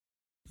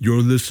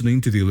You're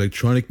listening to the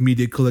Electronic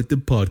Media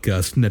Collective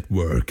Podcast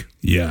Network.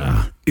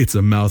 Yeah, it's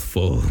a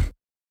mouthful.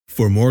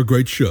 For more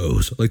great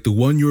shows like the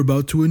one you're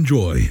about to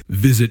enjoy,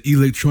 visit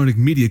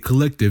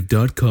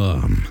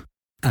electronicmediacollective.com.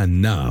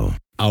 And now,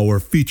 our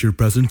feature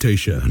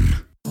presentation.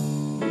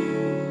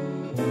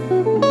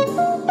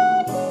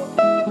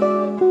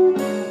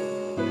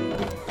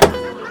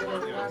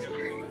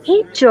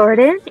 Hey,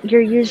 Jordan, your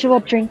usual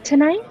drink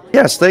tonight?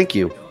 Yes, thank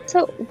you.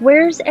 So,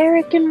 where's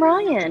Eric and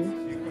Ryan?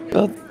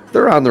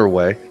 They're on their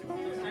way.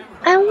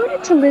 I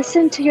wanted to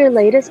listen to your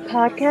latest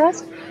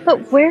podcast,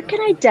 but where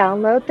can I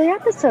download the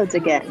episodes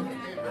again?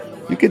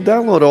 You can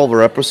download all of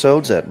our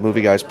episodes at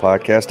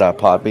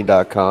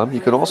movieguyspodcast.podbean.com. You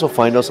can also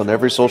find us on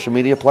every social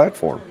media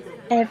platform.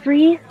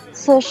 Every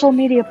social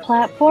media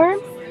platform?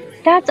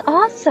 That's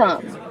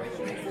awesome!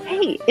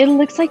 Hey, it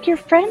looks like your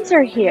friends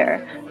are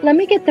here. Let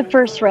me get the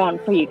first round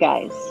for you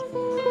guys.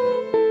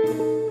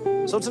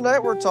 So tonight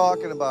we're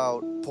talking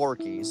about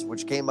Porky's,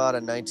 which came out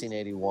in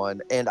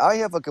 1981, and I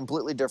have a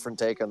completely different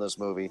take on this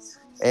movie.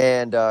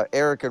 And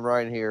Eric and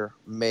Ryan here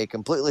may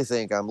completely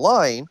think I'm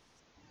lying.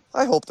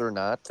 I hope they're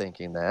not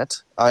thinking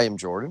that. I am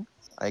Jordan.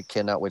 I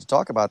cannot wait to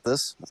talk about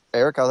this.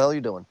 Eric, how the hell are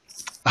you doing?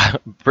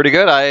 Pretty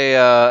good.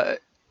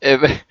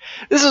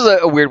 This is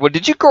a weird one.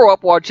 Did you grow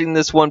up watching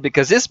this one?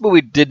 Because this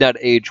movie did not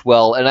age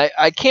well, and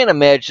I can't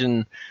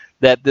imagine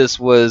that this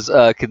was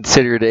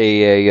considered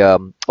a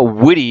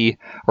witty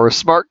or a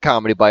smart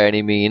comedy by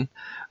any mean.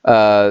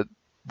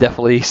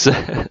 Definitely,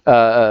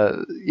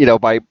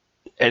 by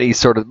any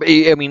sort of,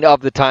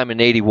 of the time in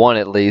 '81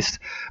 at least.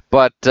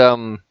 But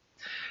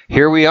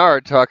here we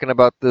are talking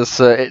about this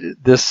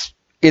this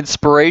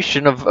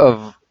inspiration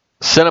of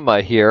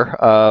cinema here.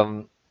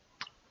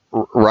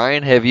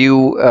 Ryan, have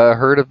you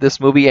heard of this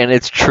movie and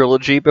its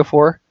trilogy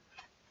before?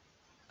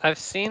 I've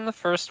seen the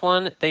first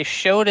one. They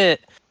showed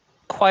it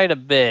quite a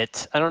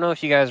bit. I don't know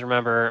if you guys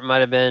remember. It might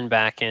have been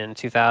back in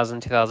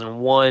 2000,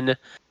 2001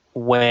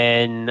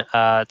 when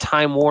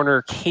Time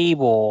Warner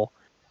Cable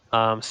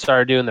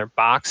started doing their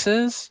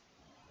boxes,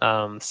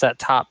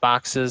 set-top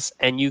boxes,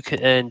 and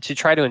to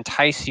try to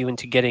entice you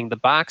into getting the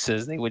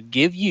boxes, they would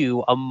give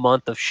you a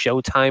month of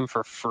Showtime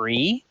for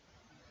free.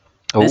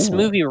 This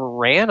movie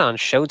ran on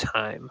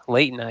Showtime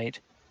late night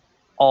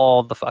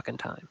all the fucking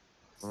time.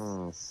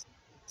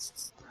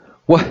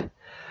 What an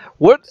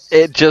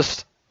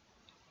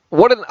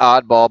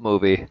oddball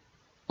movie.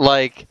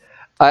 Like,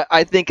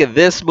 I think of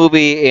this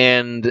movie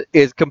and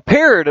is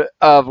compared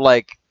of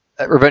like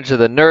Revenge of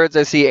the Nerds.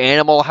 I see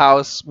Animal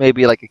House,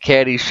 maybe like a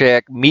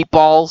Caddyshack,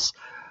 Meatballs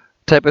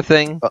type of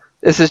thing.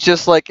 This is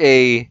just like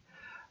a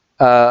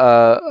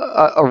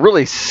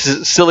really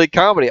silly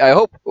comedy.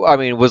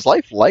 Was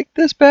life like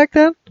this back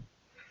then?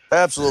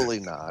 Absolutely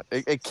not.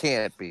 It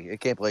can't be.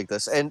 It can't be like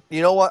this. And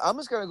you know what? I'm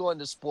just going to go ahead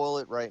and spoil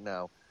it right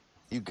now.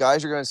 You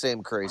guys are going to say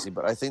I'm crazy,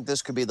 but I think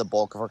this could be the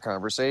bulk of our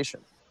conversation.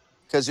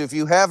 Because if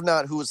you have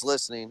not, who is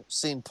listening,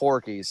 seen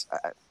Porky's,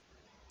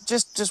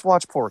 just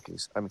watch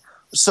Porky's.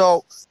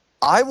 So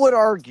I would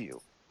argue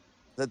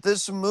that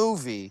this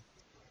movie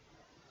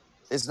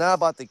is not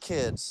about the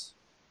kids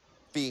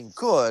being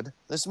good.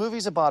 This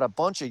movie's about a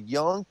bunch of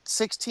young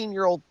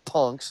 16-year-old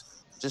punks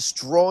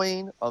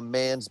destroying a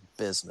man's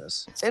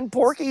business. And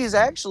Porky is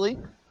actually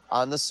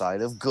on the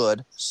side of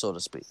good, so to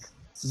speak.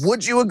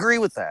 Would you agree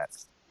with that?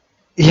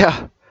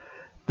 Yeah.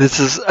 This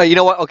is, you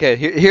know what? Okay,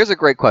 here's a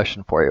great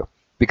question for you.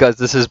 Because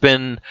this has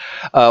been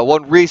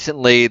one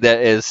recently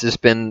that has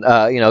just been,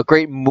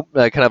 great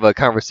kind of a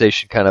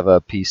conversation, kind of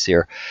a piece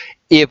here.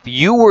 If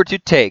you were to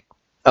take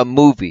a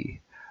movie,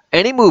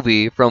 any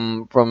movie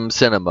from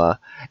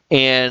cinema,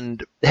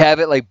 and have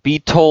it like be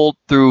told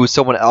through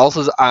someone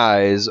else's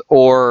eyes,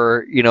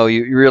 or you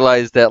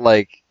realize that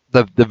like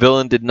the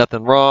villain did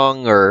nothing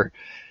wrong, or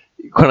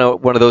kind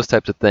of one of those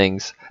types of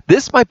things,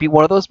 this might be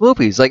one of those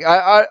movies. Like,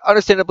 I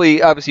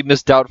understandably, obviously,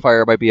 Miss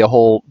Doubtfire might be a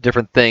whole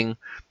different thing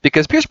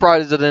because Pierce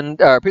Brosnan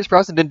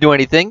didn't do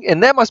anything,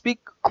 and that must be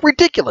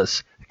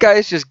ridiculous. The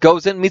guy just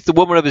goes in, meets the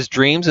woman of his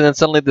dreams, and then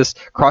suddenly this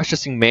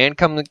cross-dressing man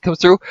comes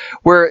through.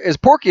 Whereas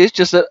Porky is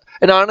just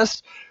an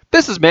honest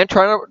businessman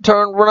trying to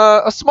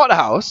run a smut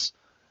house,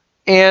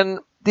 and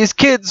these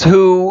kids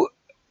who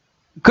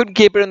couldn't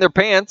keep it in their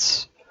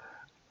pants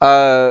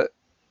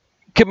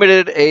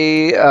committed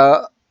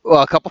a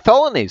couple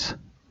felonies.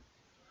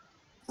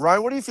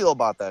 Ryan, what do you feel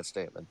about that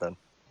statement then?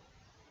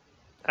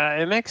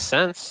 It makes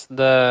sense.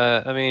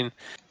 The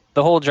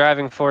whole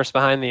driving force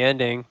behind the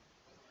ending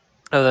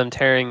of them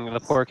tearing the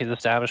Porky's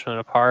establishment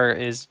apart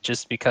is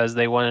just because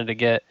they wanted to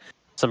get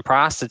some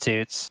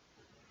prostitutes,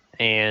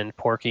 and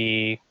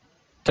Porky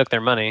took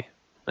their money.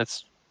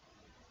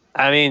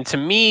 To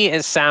me,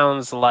 it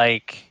sounds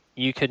like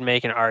you could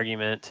make an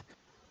argument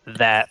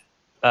that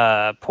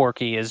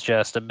Porky is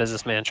just a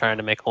businessman trying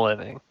to make a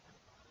living.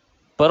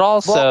 But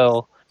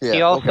also, he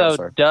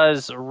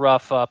does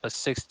rough up a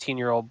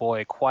 16-year-old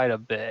boy quite a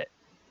bit.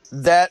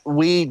 But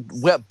we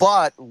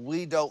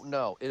don't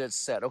know. It is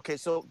said. Okay,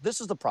 so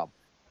this is the problem.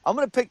 I'm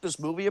going to pick this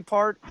movie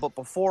apart, but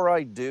before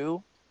I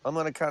do, I'm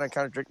going to kind of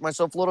contradict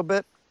myself a little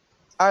bit.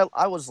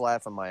 I was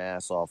laughing my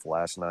ass off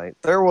last night.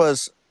 There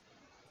was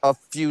a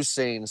few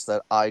scenes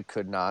that I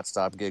could not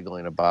stop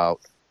giggling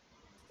about,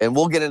 and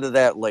we'll get into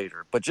that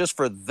later. But just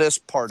for this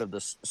part of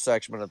this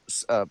section of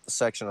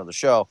the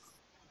show,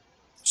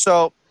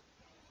 so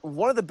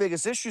one of the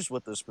biggest issues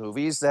with this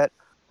movie is that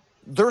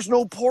there's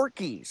no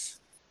Porky's.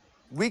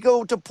 We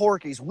go to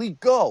Porky's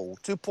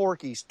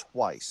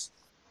twice.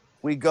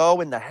 We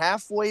go in the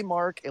halfway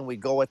mark and we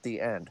go at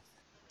the end.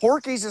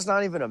 Porky's is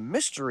not even a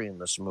mystery in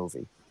this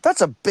movie.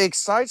 That's a big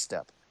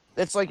sidestep.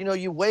 It's like,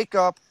 you wake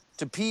up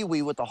to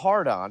Pee-wee with the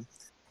heart on,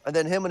 and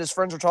then him and his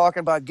friends are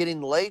talking about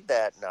getting laid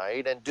that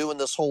night and doing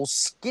this whole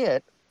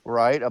skit,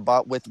 right,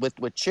 about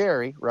with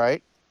Cherry,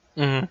 right?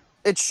 Mm-hmm.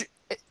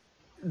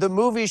 The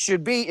movie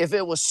should be, if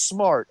it was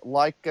smart,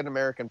 like an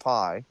American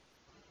Pie,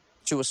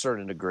 to a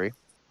certain degree,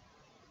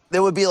 they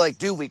would be like,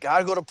 dude, we got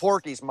to go to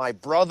Porky's. My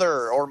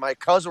brother or my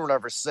cousin or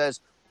whatever says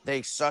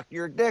they suck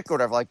your dick or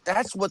whatever. Like,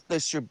 that's what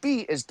this should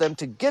be, is them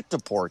to get to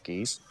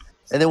Porky's.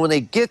 And then when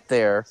they get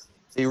there,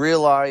 they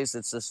realize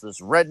it's this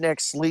redneck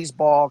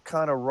sleazeball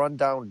kind of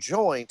rundown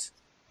joint.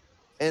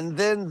 And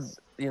then,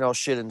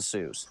 shit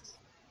ensues.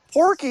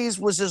 Porky's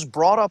was just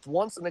brought up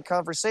once in the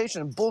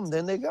conversation, and boom,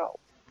 then they go.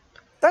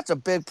 That's a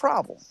big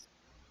problem.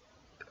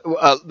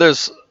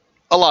 There's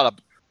a lot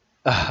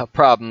of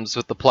problems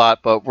with the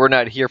plot, but we're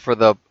not here for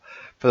the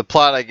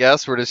plot, I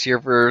guess. We're just here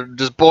for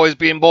just boys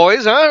being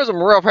boys, huh? Some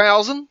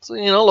roughhousing, so, a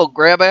little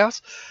grab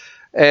ass.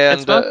 And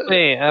it's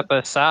mostly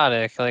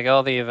episodic. Like,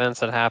 all the events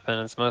that happen,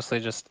 it's mostly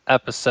just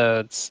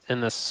episodes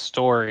in this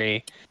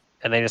story,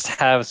 and they just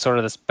have sort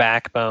of this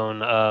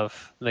backbone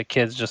of the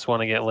kids just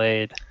want to get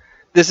laid.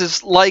 This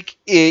is like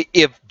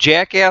if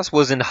Jackass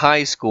was in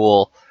high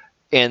school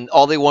and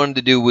all they wanted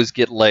to do was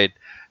get laid.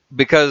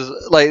 Because,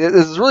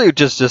 this is really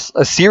just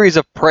a series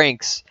of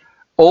pranks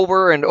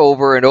over and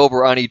over and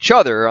over on each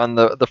other, on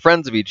the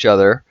friends of each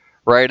other,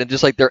 right? And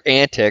just, their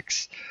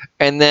antics.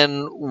 And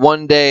then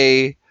one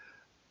day,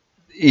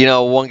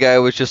 one guy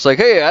was just like,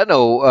 hey, I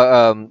know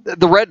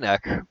the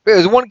redneck.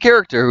 There's one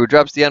character who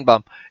drops the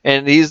N-bomb.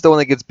 And he's the one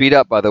that gets beat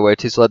up, by the way,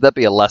 too. So let that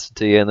be a lesson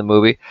to you in the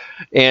movie.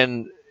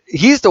 And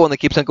he's the one that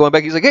keeps on going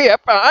back. He's like, hey,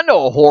 I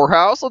know a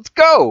whorehouse. Let's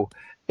go.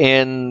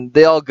 And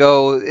they all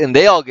go, and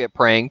they all get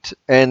pranked.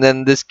 And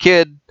then this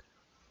kid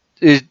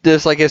is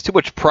just has too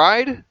much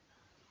pride.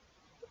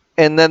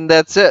 And then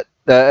that's it.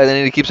 And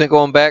then he keeps on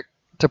going back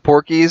to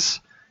Porky's,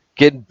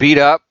 getting beat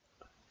up.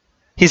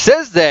 He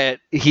says that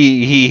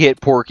he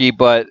hit Porky,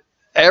 but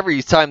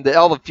every time,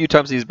 all the few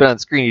times he's been on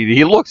screen,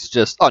 he looks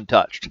just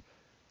untouched.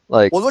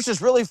 Well, which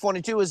is really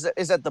funny too is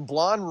that the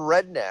blonde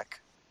redneck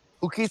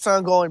who keeps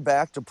on going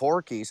back to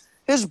Porky's,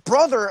 his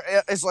brother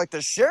is like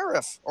the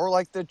sheriff or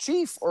like the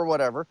chief or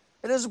whatever,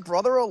 and his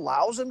brother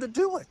allows him to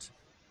do it.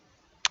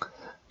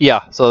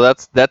 Yeah, so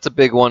that's a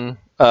big one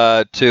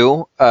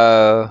too.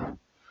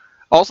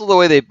 Also, the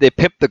way they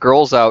pip the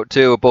girls out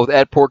too, both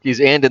at Porky's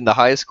and in the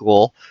high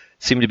school,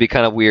 seem to be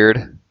kind of weird.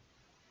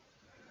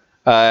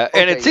 And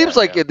it seems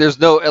there's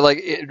no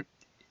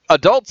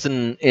adults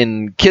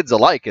and kids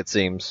alike. It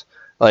seems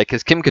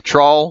because Kim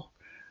Cattrall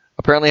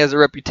apparently has a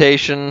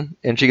reputation,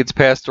 and she gets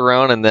passed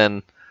around. And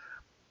then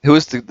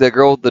who's the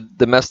girl with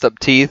the messed up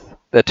teeth?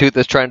 The tooth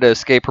that's trying to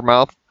escape her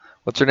mouth.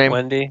 What's her name?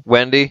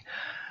 Wendy.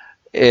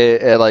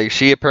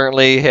 She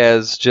apparently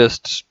has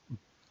just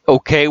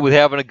okay with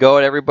having a go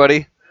at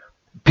everybody.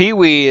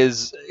 Pee-wee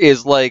is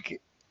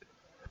like,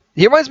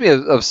 he reminds me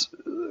of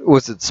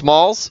was it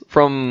Smalls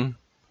from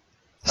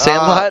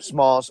Sandlot?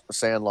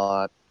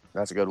 Sandlot.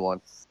 That's a good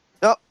one.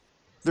 Now,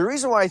 the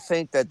reason why I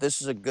think that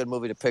this is a good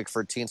movie to pick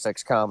for teen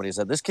sex comedy is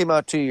that this came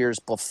out 2 years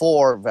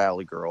before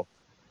Valley Girl,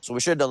 so we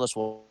should have done this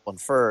one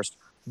first.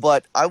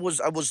 But I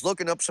was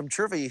looking up some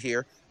trivia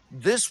here.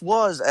 This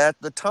was at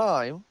the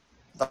time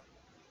the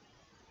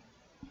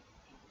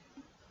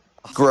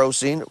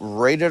grossing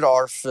rated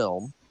R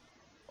film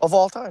of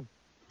all time.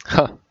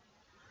 Huh.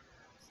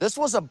 This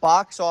was a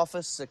box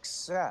office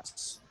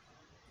success.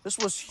 This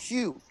was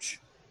huge.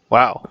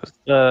 Wow.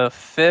 The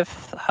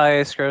fifth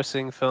highest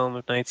grossing film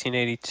of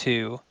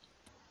 1982.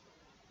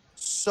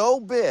 So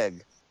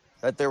big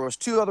that there was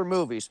two other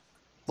movies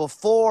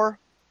before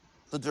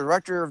the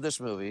director of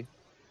this movie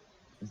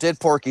did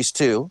Porky's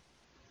 2.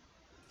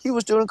 He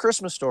was doing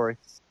Christmas Story.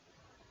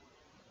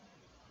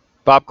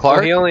 Bob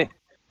Clark? Well,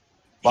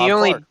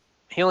 Clark.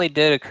 he only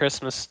did A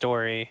Christmas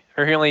Story,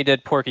 or he only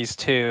did Porky's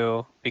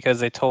 2 because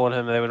they told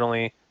him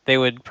they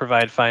would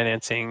provide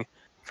financing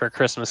for A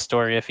Christmas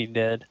Story if he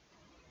did.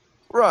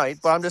 Right,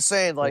 but I'm just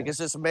saying, it's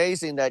just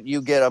amazing that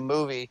you get a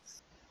movie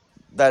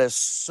that is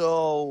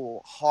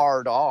so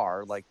hard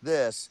R like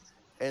this,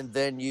 and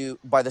then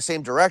by the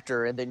same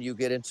director, and then you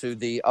get into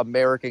the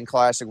American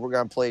classic, we're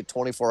going to play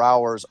 24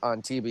 hours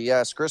on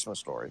TBS, Christmas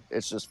Story.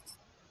 It's just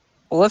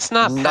let's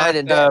not night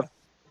and day.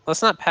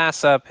 Let's not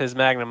pass up his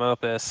magnum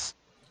opus,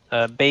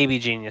 Baby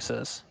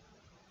Geniuses.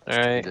 All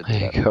right.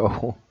 There you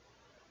go.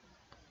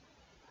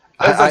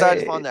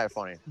 I found that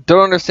funny.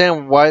 Don't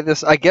understand why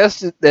this. I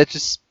guess that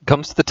just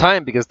comes to the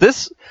time because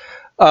this.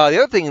 The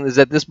other thing is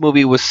that this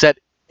movie was set.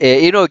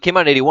 It came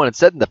out in '81. It's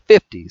set in the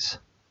 50s.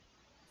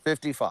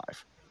 55.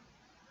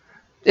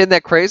 Isn't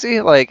that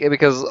crazy? Like,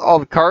 because all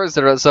the cars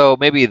that are so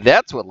maybe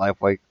that's what life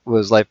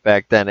was like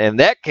back then. In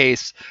that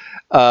case,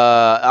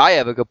 I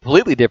have a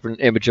completely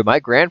different image of my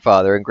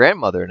grandfather and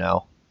grandmother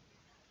now.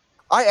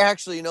 I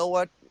actually, you know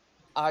what?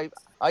 I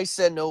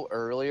said no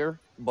earlier,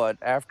 but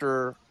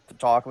after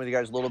talking with you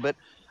guys a little bit,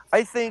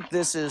 I think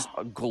this is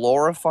a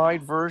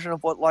glorified version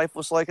of what life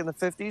was like in the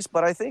 50s,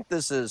 but I think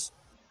this is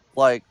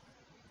like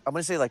I'm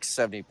going to say like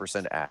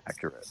 70%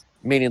 accurate,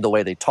 meaning the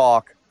way they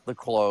talk, the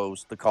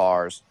clothes, the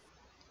cars,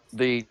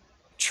 the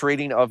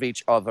treating of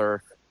each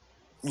other,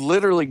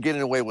 literally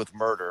getting away with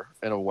murder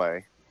in a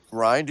way.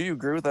 Ryan, do you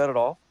agree with that at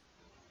all?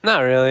 Not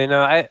really.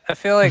 No, I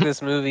feel like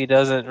this movie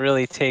doesn't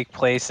really take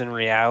place in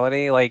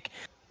reality. Like,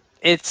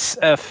 it's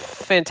a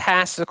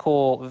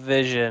fantastical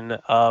vision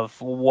of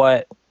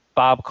what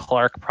Bob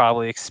Clark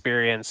probably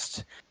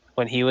experienced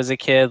when he was a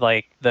kid,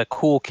 like the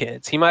cool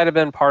kids. He might have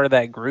been part of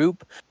that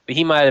group, but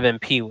he might have been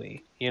Pee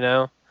Wee, you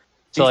know?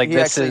 So like He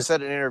this actually is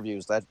said in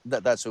interviews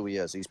that's who he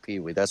is. He's Pee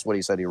Wee. That's what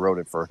he said. He wrote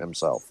it for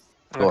himself.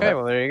 Go okay, ahead.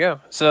 well there you go.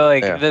 So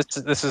like Yeah.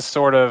 this is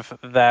sort of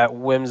that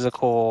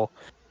whimsical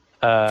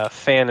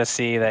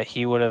fantasy that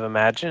he would have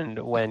imagined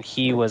when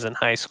he was in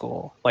high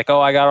school. Like, oh,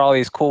 I got all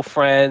these cool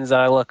friends that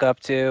I look up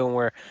to, and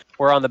we're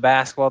on the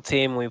basketball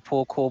team, and we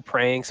pull cool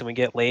pranks, and we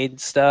get laid and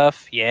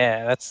stuff.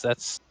 Yeah,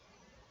 that's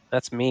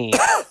me.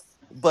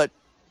 But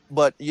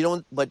you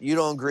don't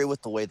agree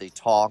with the way they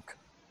talk,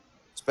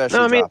 No, especially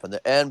I mean, dropping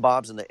the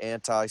N-bombs and the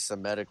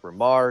anti-Semitic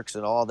remarks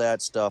and all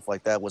that stuff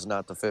like that was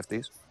not the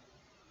 50s.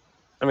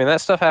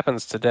 that stuff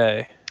happens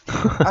today.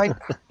 I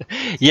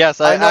Yes,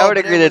 I I know, would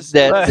but agree that,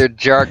 that their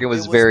jargon it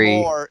was was very.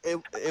 more it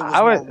was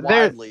I more would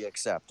there. widely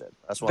accepted.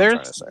 That's what I'm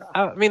trying to say.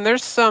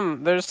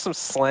 There's some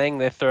slang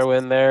they throw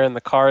in there in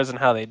the cars and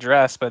how they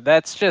dress, but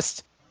that's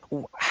just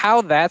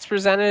how that's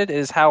presented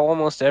is how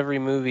almost every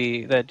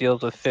movie that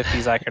deals with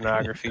 50s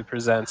iconography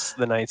presents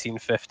the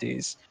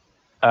 1950s.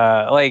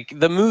 Like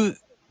the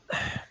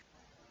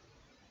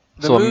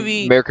So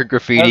movie American has,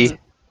 Graffiti.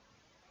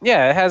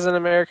 yeah, it has an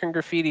American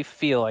Graffiti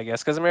feel, I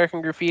guess, because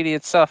American Graffiti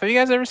itself. Have you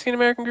guys ever seen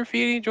American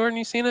Graffiti? Jordan,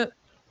 you seen it?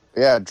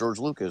 Yeah, George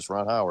Lucas,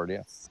 Ron Howard,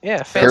 yeah.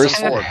 Yeah, Harrison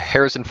fantastic. Ford.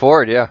 Harrison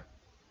Ford, yeah.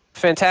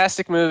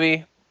 Fantastic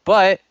movie,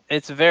 but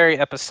it's very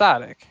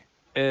episodic.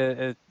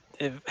 It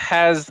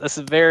has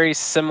a very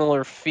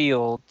similar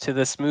feel to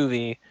this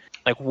movie.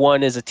 Like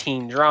one is a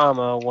teen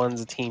drama,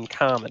 one's a teen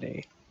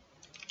comedy.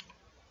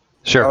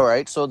 Sure. All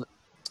right, so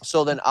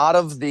then out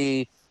of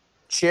the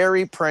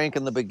cherry prank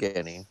in the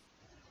beginning,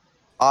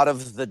 out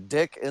of the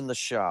dick in the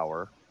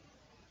shower,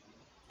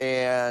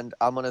 and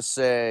I'm gonna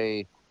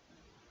say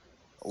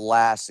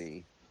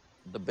Lassie,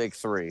 the big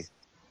three.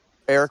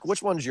 Eric,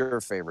 which one's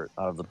your favorite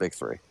out of the big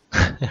three?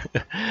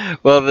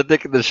 Well, the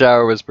dick in the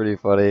shower was pretty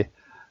funny.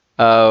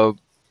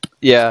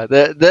 Yeah,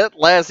 that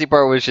Lassie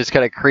part was just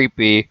kind of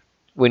creepy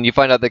when you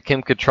find out that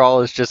Kim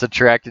Cattrall is just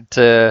attracted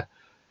to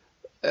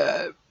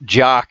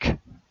Jock,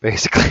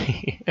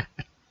 basically.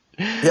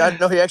 Yeah,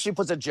 no, he actually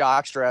puts a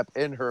jock strap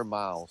in her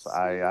mouth.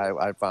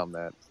 I found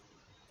that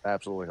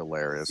absolutely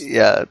hilarious.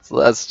 Yeah,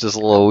 that's just a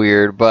little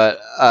weird, but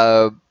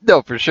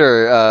no, for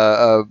sure.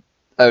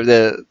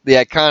 The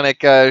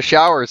iconic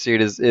shower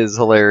scene is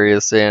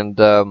hilarious, and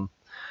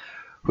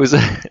who's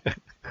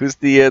who's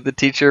the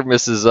teacher,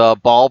 Mrs.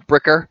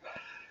 Ballbricker?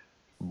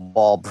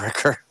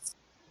 Ballbricker.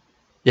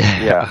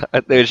 Yeah,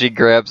 there she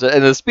grabs it,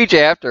 and the speech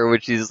after,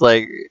 which she's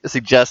like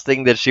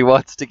suggesting that she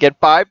wants to get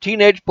 5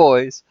 teenage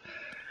boys,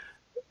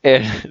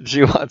 and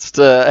she wants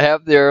to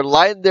have their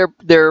line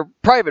their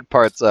private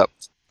parts up,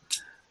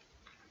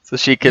 so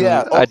she can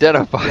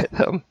identify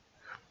them.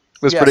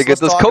 It was pretty good.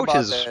 Those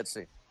coaches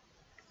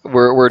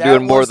were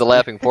doing more of the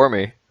laughing for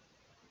me.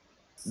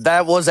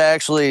 That was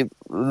actually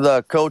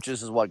the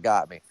coaches is what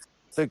got me.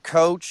 The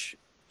coach,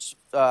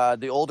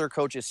 the older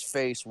coach's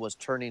face was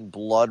turning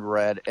blood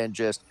red, and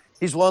just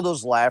he's one of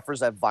those laughers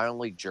that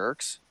violently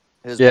jerks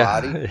his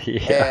body,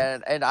 yeah.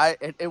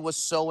 and it was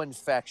so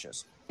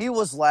infectious. He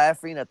was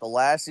laughing at the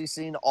Lassie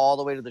scene all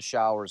the way to the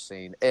shower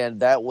scene, and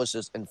that was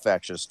just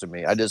infectious to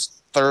me. I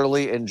just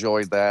thoroughly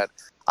enjoyed that.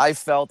 I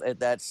felt at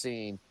that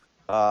scene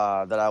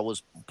that I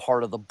was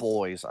part of the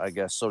boys, I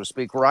guess, so to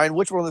speak. Ryan,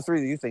 which one of the three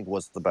do you think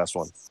was the best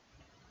one?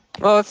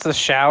 Well, it's the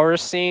shower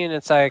scene.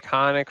 It's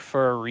iconic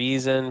for a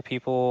reason.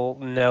 People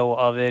know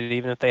of it,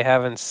 even if they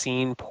haven't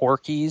seen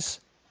Porky's.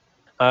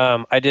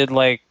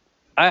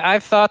 I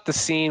thought the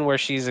scene where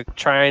she's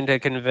trying to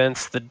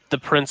convince the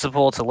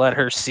principal to let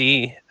her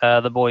see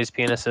the boys'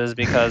 penises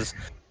because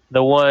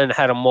the one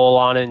had a mole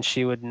on it and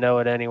she would know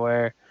it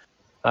anywhere.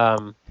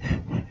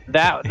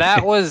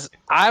 That was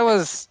I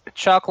was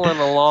chuckling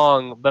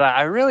along, but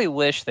I really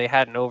wish they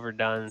hadn't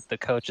overdone the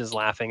coaches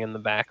laughing in the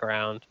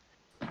background.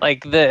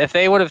 Like if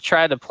they would have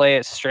tried to play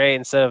it straight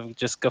instead of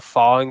just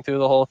guffawing through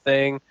the whole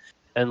thing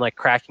and like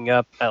cracking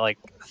up at like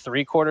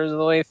 3/4 of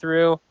the way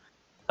through.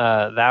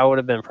 That would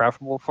have been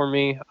preferable for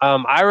me.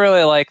 I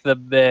really like the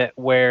bit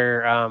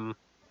where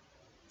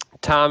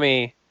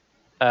Tommy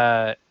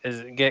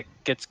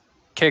gets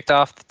kicked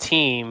off the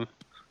team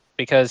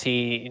because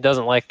he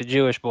doesn't like the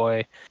Jewish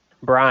boy,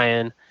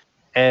 Brian,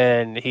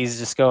 and he's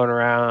just going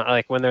around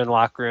like when they're in the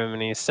locker room,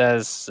 and he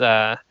says,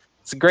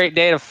 "It's a great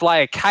day to fly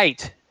a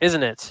kite,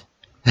 isn't it?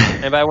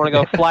 Anybody want to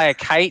go fly a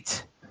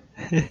kite?"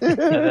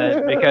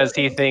 Because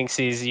he thinks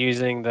he's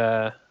using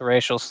the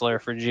racial slur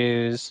for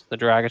Jews, the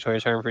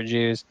derogatory term for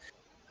Jews.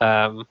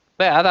 But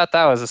yeah, I thought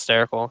that was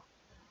hysterical.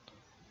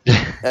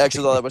 I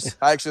actually thought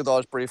it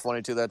was pretty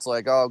funny too. That's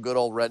like, oh, good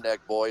old redneck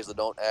boys that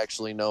don't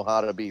actually know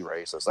how to be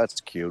racist. That's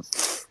cute.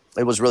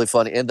 It was really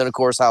funny. And then of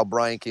course how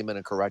Brian came in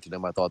and corrected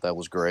him. I thought that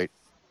was great.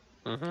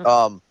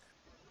 Mm-hmm.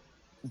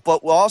 But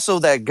also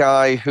that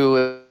guy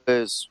who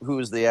is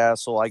the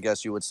asshole, I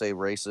guess you would say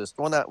racist,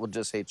 one that would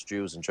just hates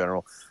Jews in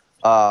general.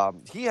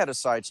 He had a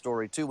side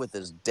story too with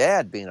his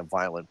dad being a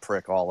violent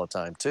prick all the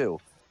time too.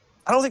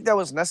 I don't think that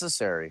was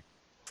necessary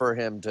for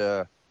him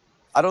to.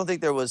 I don't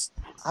think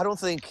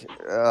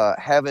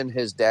having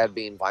his dad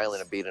being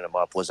violent and beating him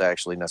up was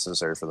actually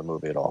necessary for the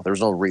movie at all.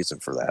 There's no reason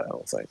for that, I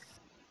don't think.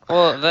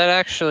 Well, that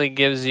actually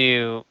gives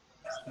you,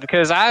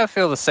 because I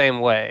feel the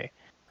same way,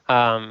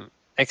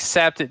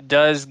 except it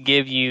does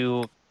give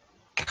you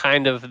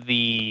kind of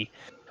the,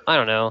 I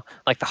don't know,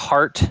 like the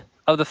heart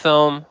of the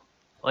film.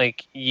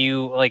 Like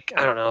I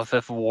don't know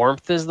if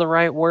warmth is the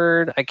right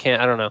word. I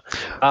don't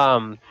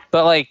know.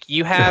 But like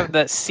you have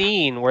that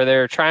scene where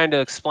they're trying to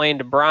explain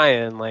to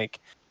Brian, like,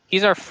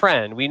 he's our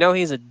friend. We know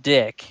he's a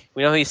dick.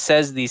 We know he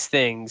says these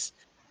things,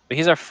 but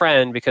he's our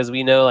friend because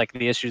we know like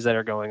the issues that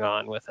are going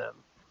on with him.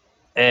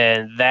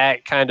 And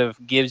that kind of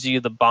gives you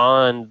the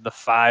bond the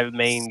 5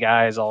 main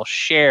guys all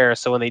share.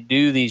 So when they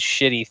do these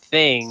shitty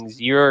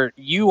things,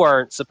 you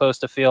aren't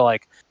supposed to feel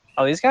like,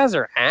 oh, these guys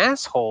are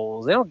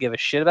assholes. They don't give a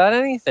shit about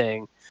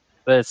anything.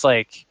 But it's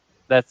like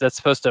that's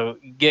supposed to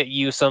get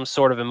you some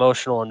sort of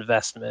emotional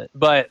investment.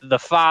 But the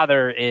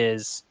father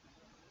is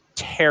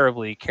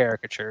terribly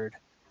caricatured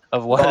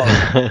of what.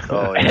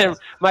 Oh, yeah. And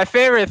my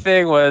favorite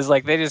thing was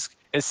like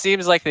it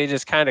seems like they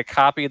just kind of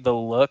copied the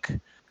look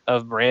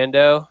of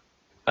Brando.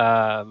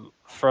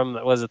 From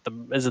is it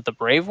the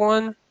Brave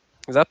one?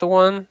 Is that the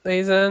one that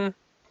he's in?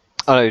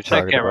 I know you're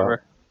talking I can't about.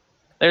 remember.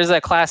 There's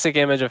that classic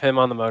image of him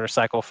on the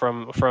motorcycle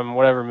from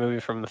whatever movie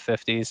from the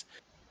 50s,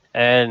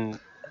 and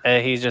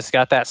he's just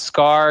got that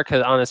scar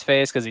on his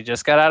face because he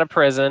just got out of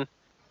prison,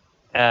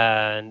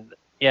 and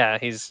yeah,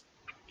 he's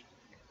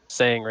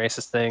saying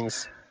racist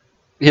things.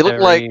 He looked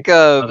like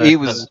he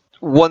was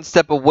one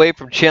step away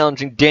from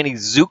challenging Danny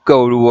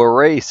Zuko to a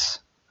race.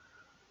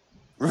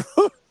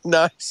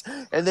 Nice.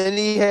 And then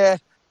he had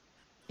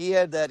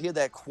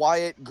that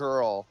quiet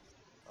girl,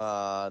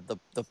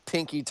 the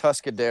Pinky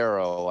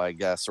Tuscadero, I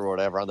guess, or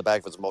whatever, on the back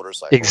of his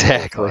motorcycle.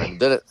 Exactly.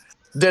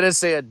 Didn't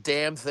say a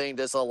damn thing,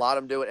 just allowed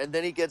him to do it. And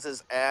then he gets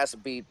his ass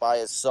beat by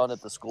his son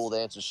at the school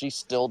dance, and she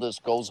still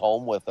just goes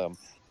home with him.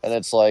 And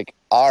it's like,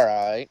 all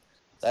right,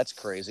 that's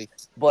crazy.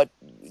 But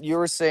you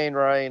were saying,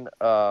 Ryan,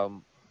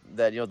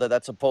 that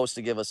that's supposed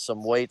to give us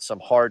some weight, some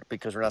heart,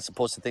 because we're not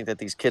supposed to think that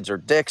these kids are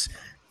dicks.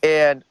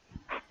 And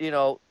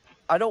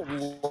I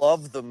don't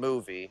love the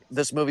movie.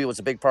 This movie was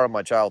a big part of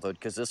my childhood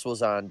because this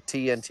was on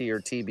TNT or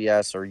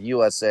TBS or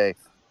USA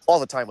all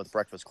the time with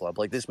Breakfast Club.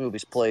 Like, this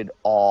movie's played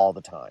all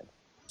the time.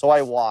 So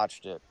I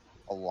watched it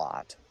a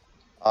lot.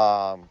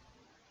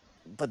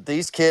 But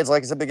these kids,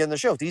 like I said at the beginning of the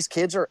show, these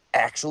kids are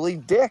actually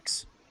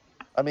dicks.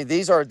 I mean,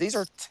 these are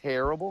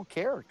terrible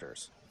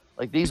characters.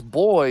 Like, these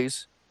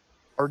boys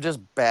are just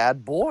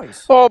bad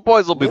boys. Oh,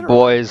 boys will be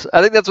boys.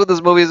 I think that's what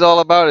this movie is all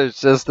about.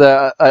 It's just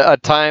a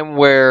time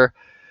where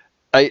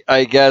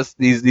I guess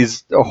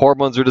these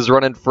hormones are just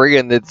running free,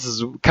 and this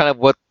is kind of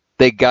what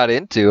they got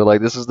into.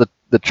 Like, this is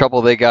the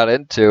trouble they got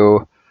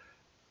into.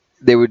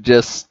 They would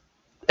just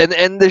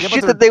and the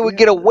shit that they would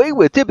get away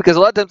with too, because a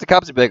lot of times the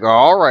cops would be like, oh,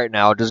 all right,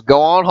 now just go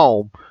on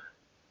home.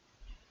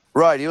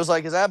 Right. He was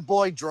like, is that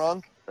boy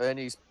drunk? And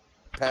he's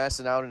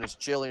passing out and it's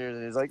chilling,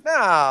 and he's like,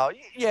 no,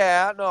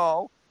 yeah,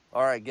 no.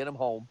 All right, get him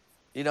home.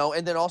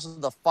 And then also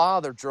the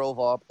father drove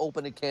up,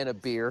 opened a can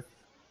of beer.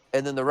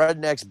 And then the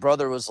redneck's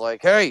brother was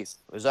like, hey,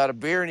 is that a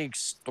beer? And he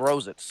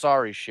throws it.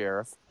 Sorry,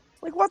 Sheriff.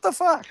 Like, what the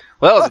fuck?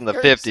 Well, that was in the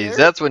 50s.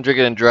 That's when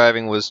drinking and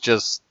driving was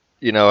just,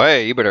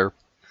 hey, you better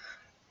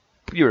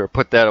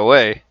put that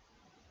away.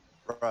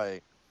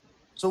 Right.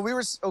 So I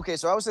was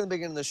in the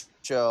beginning of the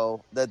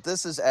show that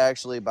this is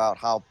actually about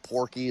how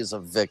Porky is a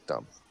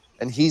victim.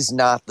 And he's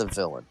not the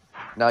villain.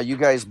 Now, you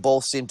guys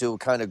both seem to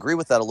kind of agree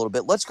with that a little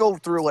bit. Let's go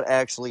through what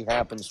actually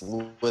happens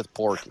with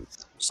Porky.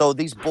 So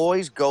these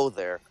boys go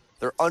there.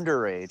 They're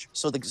underage,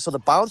 so the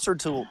bouncer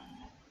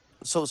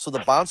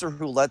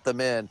who let them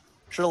in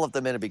should have let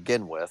them in to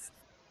begin with.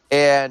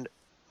 And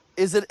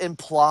is it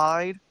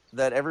implied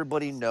that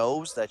everybody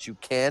knows that you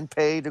can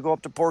pay to go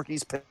up to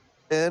Porky's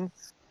Pin,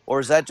 or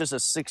is that just a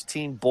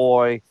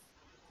 16-boy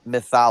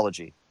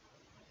mythology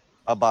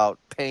about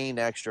paying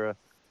extra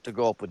to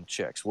go up with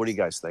chicks? What do you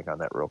guys think on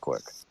that, real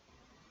quick?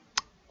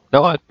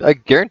 No, I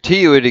guarantee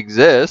you it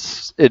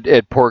exists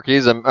at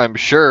Porky's. I'm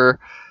sure.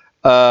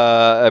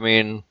 I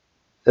mean,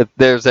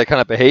 there's that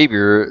kind of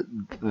behavior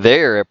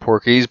there at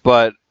Porky's,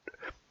 but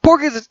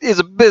Porky's is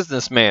a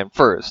businessman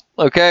first,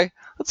 okay?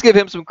 Let's give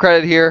him some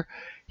credit here.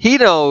 He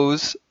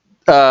knows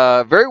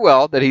very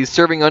well that he's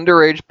serving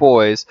underage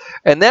boys,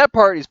 and that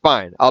part is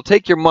fine. I'll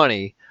take your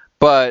money,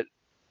 but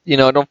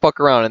don't fuck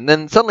around. And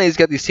then suddenly he's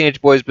got these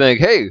teenage boys being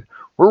like, "Hey,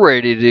 we're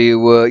ready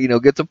to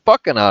get some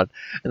fucking on."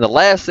 And the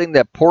last thing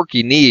that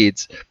Porky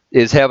needs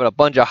is having a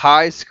bunch of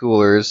high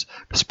schoolers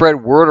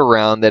spread word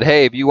around that,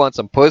 hey, if you want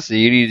some pussy,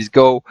 you need to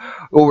go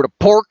over to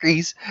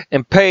Porky's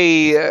and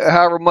pay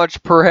however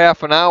much per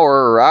half an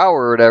hour or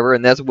hour or whatever,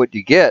 and that's what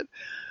you get.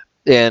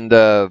 And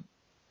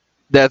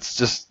that's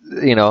just,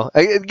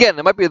 again,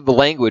 it might be the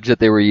language that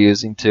they were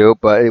using too,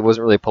 but it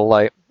wasn't really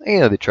polite.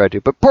 They tried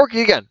to. But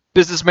Porky, again,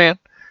 businessman.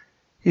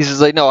 He's just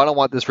like, no, I don't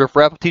want this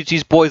riffraff. Teach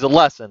these boys a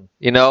lesson,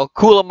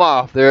 cool them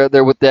off.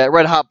 They're with that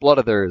red hot blood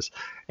of theirs.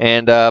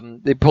 And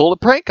they pulled a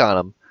prank on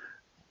him.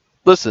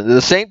 Listen,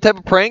 the same type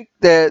of prank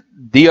that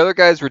the other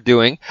guys were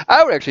doing,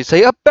 I would actually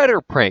say a better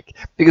prank,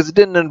 because it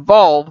didn't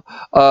involve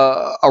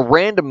a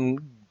random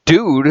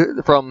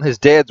dude from his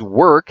dad's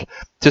work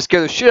to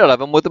scare the shit out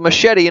of him with a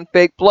machete and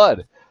fake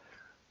blood.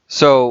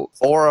 So,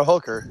 or a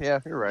hooker.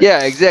 Yeah, you're right.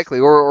 Yeah, exactly.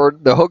 Or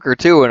the hooker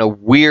too, in a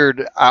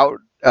weird out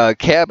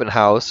cabin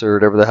house or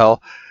whatever the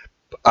hell.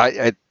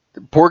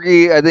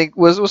 Porky, I think,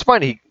 was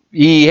fine.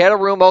 He had a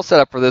room all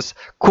set up for this,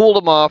 cooled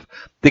him off.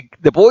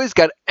 The boys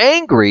got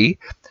angry,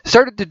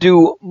 started to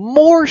do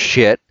more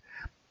shit,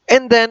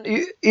 and then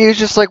he was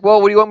just like,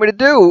 well, what do you want me to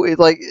do? It's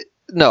like,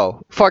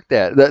 no, fuck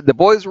that. The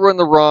boys were in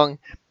the wrong,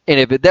 and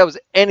if that was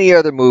any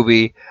other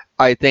movie,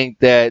 I think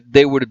that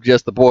they would have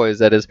just, the boys,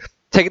 that is,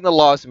 taken the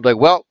loss and be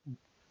like, well,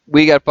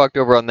 we got fucked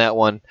over on that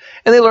one.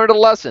 And they learned a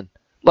lesson.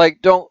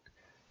 Like, don't,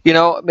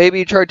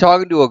 maybe try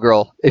talking to a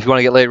girl if you want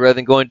to get laid, rather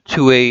than going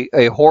to a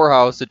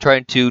whorehouse and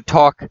trying to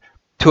talk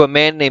to a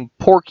man named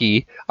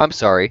Porky, I'm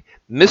sorry,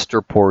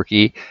 Mr.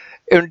 Porky,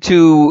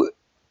 into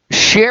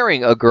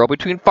sharing a girl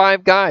between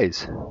 5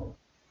 guys.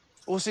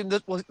 Well, see,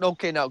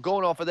 okay, now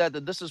going off of that,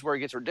 then this is where it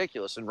gets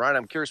ridiculous. And Ryan,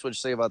 I'm curious what you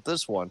say about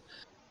this one,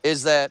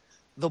 is that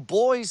the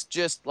boys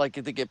just, like,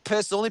 if they get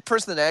pissed, the only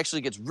person that actually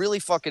gets really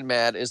fucking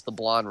mad is the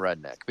blonde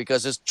redneck,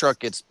 because his truck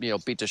gets,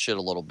 beat to shit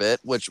a little bit,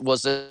 which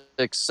was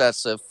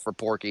excessive for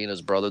Porky and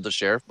his brother, the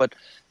sheriff, but,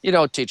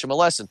 teach him a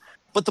lesson.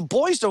 But the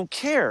boys don't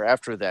care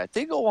after that.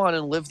 They go on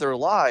and live their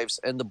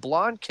lives, and the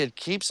blonde kid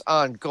keeps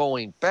on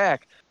going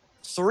back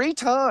 3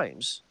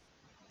 times,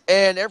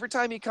 and every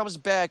time he comes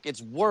back,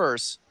 it's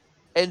worse,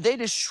 and they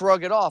just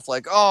shrug it off,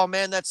 like, oh,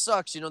 man, that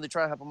sucks. They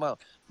try to help him out.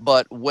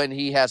 But when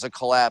he has a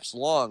collapsed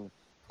lung,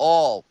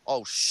 oh,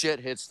 shit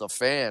hits the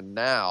fan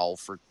now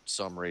for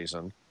some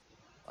reason,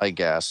 I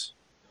guess.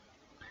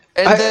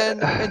 And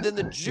then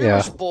the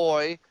Jewish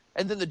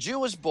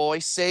boy,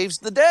 saves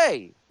the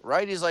day,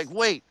 right? He's like,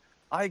 wait,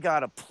 I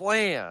got a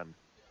plan.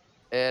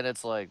 And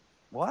it's like,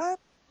 what?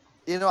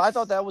 I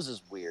thought that was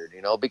just weird,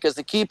 because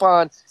they keep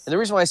on, and the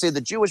reason why I say the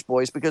Jewish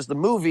boy is because the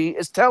movie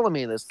is telling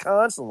me this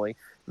constantly.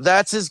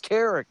 That's his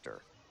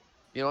character.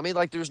 You know what I mean?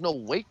 Like, there's no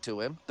weight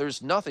to him.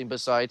 There's nothing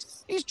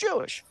besides he's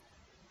Jewish.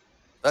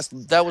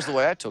 That was the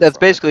way I took it. That's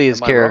basically his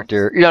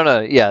character. No,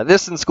 yeah.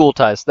 This in School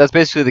Ties. That's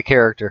basically the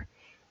character.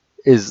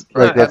 Is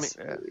like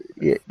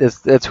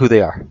that's who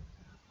they are.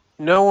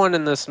 No one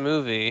in this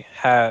movie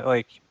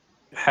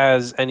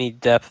has any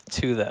depth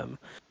to them.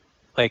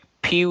 Like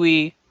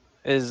Pee-wee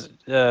is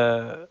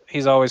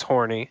he's always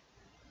horny.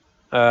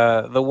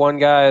 The one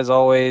guy is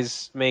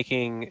always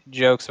making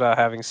jokes about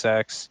having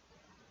sex.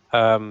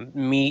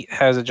 Meat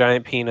has a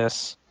giant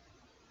penis.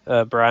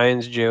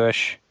 Brian's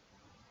Jewish.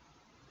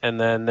 And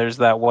then there's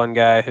that one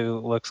guy who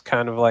looks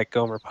kind of like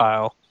Gomer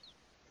Pyle.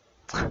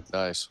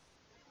 Nice,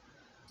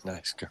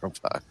 Gomer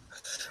Pyle.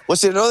 Well,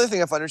 see, another thing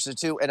I've understood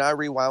too, and I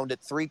rewound it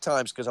 3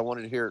 times because I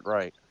wanted to hear it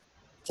right.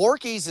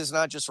 Porky's is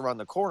not just around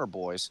the corner,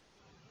 boys.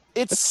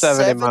 It's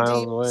 70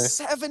 miles away.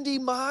 70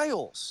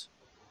 miles.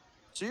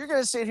 So you're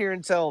going to sit here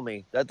and tell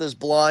me that this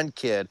blonde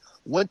kid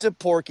went to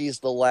Porky's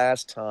the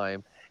last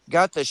time,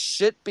 got the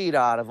shit beat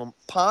out of him,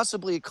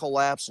 possibly a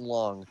collapsed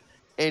lung,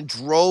 and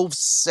drove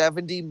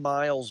 70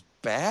 miles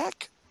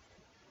back?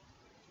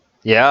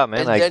 Yeah,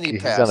 man. And then he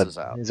passes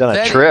out. He's on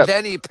a trip.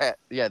 Then he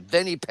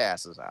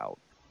passes out.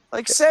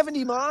 Like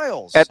 70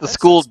 miles. At the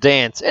school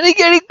dance. And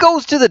he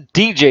goes to the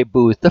DJ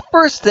booth. The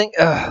first thing...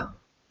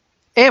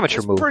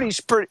 amateur move.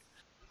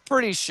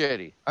 Pretty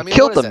shitty. I mean,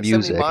 killed what is the that,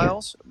 music. 70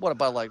 miles? What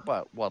about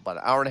about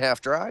an hour and a half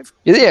drive?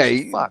 Yeah,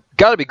 you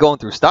got to be going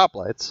through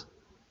stoplights.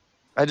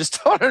 I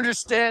just don't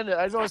understand it.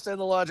 I don't understand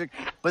the logic.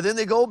 But then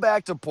they go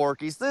back to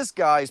Porky's. This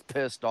guy's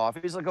pissed off.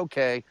 He's like,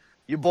 okay,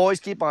 you boys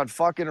keep on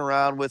fucking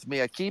around with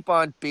me. I keep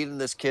on beating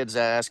this kid's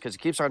ass because he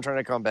keeps on trying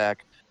to come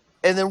back.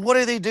 And then what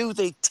do?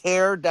 They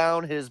tear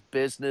down his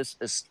business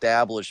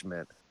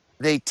establishment.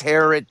 They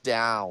tear it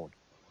down.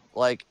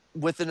 Like,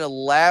 with an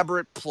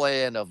elaborate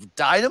plan of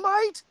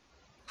dynamite?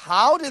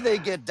 How did they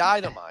get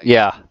dynamite?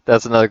 Yeah,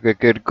 that's another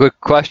good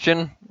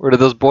question. Where did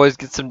those boys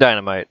get some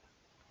dynamite?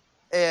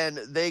 And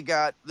they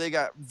got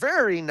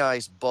very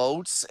nice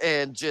boats,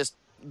 and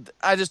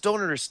I just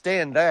don't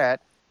understand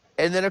that.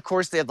 And then, of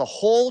course, they have the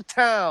whole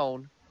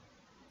town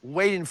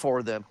waiting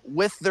for them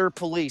with their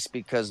police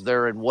because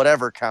they're in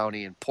whatever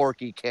county and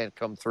Porky can't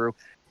come through.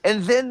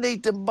 And then they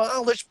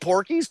demolished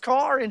Porky's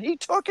car, and he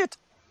took it.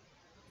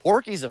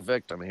 Porky's a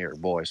victim here,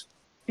 boys.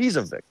 He's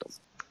a victim.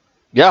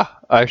 Yeah,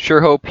 I sure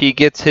hope he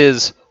gets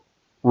his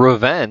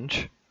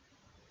revenge.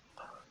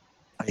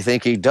 I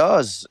think he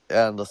does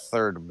in the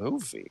third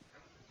movie.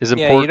 Isn't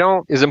Yeah, you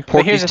don't. Isn't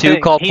but here's Porky's the 2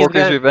 thing, called he's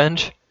Porky's gonna-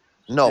 Revenge?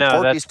 No,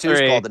 No, Porky's that's 2 is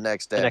three. called The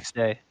Next Day. The next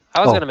day. I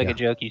was Oh, gonna make yeah. a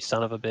joke, you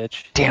son of a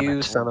bitch. Damn you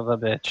it. son of a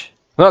bitch.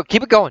 Well,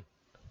 keep it going.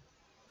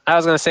 I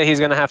was gonna say he's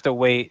gonna have to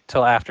wait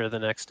till after the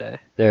next day.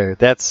 There,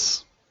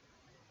 that's.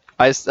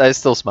 I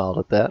still smiled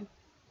at that.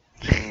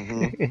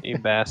 Mhm. You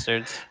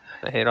bastards.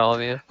 I hate all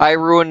of you. I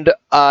ruined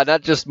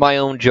not just my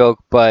own joke,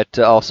 but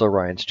also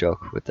Ryan's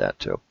joke with that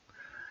too.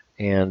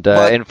 And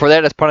for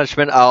that as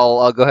punishment,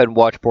 I'll go ahead and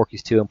watch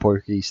Porky's 2 and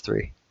Porky's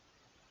 3.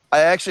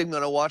 I actually am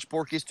going to watch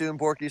Porky's 2 and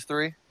Porky's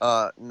 3.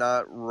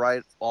 Not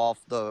right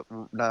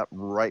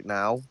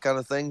now kind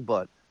of thing,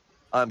 but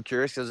I'm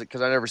curious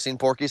because I've never seen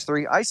Porky's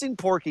 3. I seen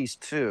Porky's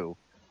 2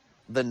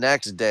 the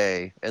next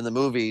day, and the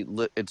movie,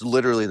 it's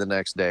literally the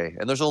next day.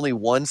 And there's only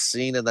one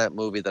scene in that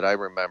movie that I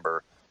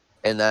remember,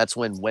 and that's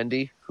when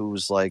Wendy,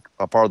 who's like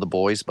a part of the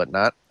boys but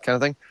not kind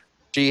of thing,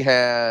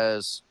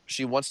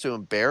 she wants to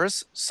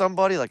embarrass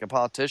somebody, like a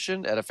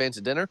politician, at a fancy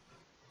dinner.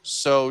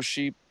 So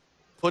she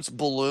puts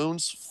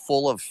balloons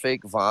full of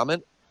fake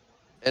vomit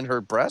in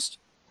her breast,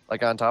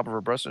 like on top of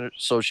her breast,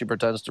 so she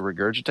pretends to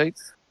regurgitate.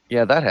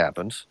 Yeah, that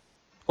happens.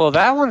 Well,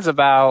 that one's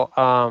about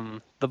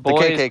the The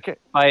boys KKK.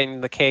 fighting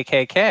the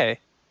KKK.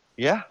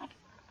 Yeah.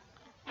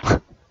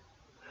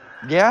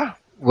 Yeah.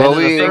 Well,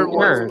 And then the we third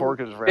one's turn.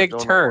 Porky's Red Big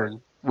Donut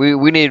turn.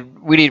 we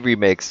need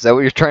remakes. Is that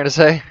what you're trying to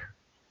say?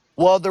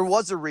 Well, there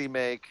was a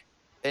remake,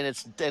 and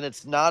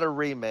it's not a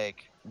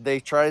remake. They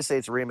try to say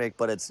it's a remake,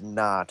 but it's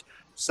not.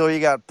 So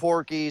you got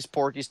Porky's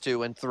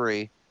 2 and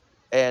 3,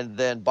 and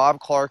then Bob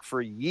Clark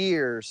for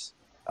years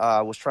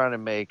was trying to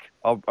make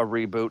a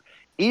reboot.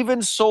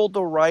 Even sold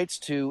the rights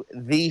to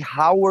the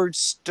Howard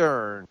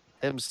Stern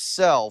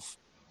himself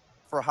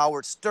for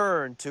Howard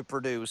Stern to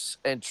produce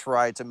and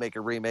try to make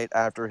a remake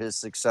after his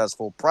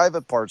successful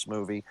Private Parts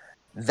movie.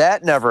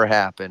 That never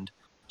happened.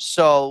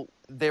 So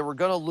they were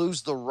going to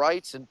lose the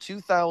rights in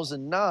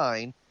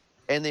 2009,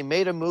 and they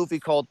made a movie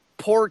called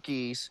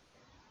Porky's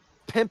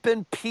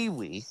Pimpin'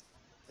 Pee-wee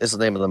is the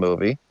name of the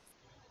movie.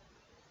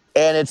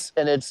 And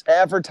it's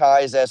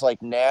advertised as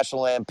like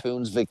National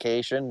Lampoon's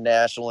Vacation,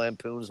 National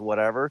Lampoon's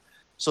whatever.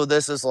 So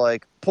this is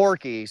like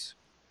Porky's,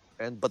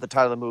 but the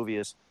title of the movie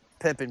is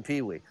Pimpin'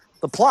 Pee-wee.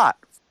 The plot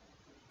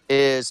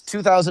is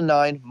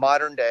 2009,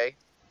 modern day.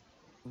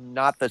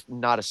 Not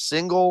a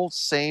single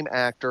same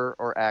actor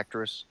or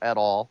actress at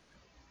all.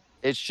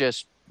 It's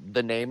just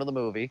the name of the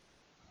movie.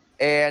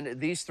 And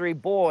these three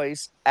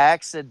boys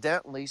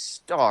accidentally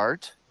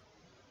start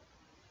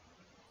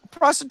a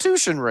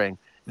prostitution ring.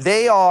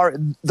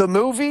 The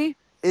movie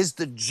is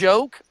the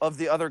joke of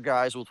The Other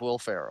Guys with Will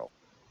Ferrell.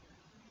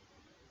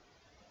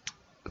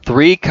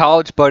 3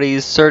 college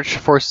buddies search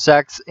for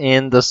sex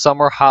in the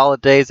summer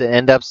holidays and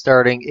end up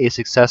starting a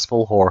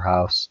successful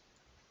whorehouse.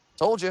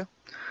 Told you.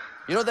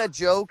 You know that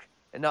joke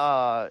and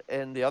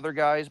The Other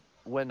Guys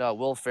when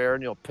Will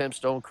Ferrell, pimps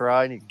don't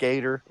cry and you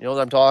gator. You know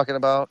what I'm talking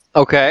about?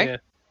 Okay. Yeah.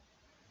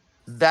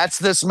 That's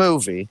this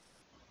movie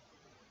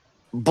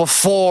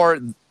before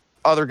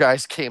Other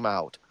Guys came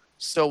out.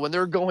 So when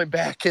they're going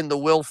back in the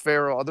Will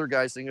Ferrell Other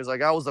Guys thing, it's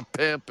like, I was a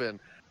pimp and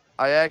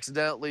I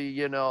accidentally,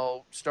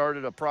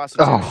 started a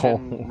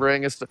prostitution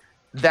ring and stuff.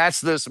 That's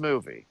this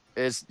movie.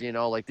 Is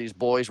like these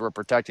boys were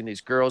protecting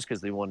these girls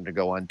because they wanted to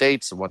go on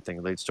dates, and one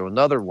thing leads to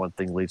another, one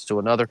thing leads to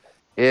another.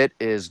 It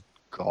is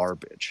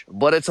garbage,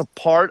 but it's a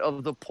part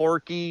of the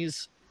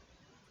Porky's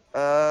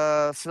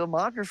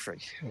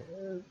filmography.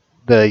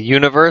 The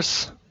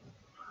universe.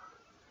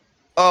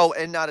 Oh,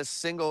 and not a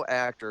single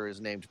actor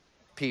is named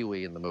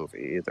Pee-wee in the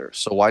movie either.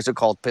 So why is it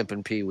called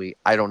Pimpin' Pee-wee?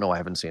 I don't know. I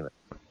haven't seen it.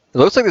 It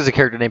looks like there's a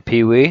character named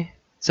Pee-wee. It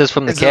says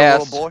from the Is it a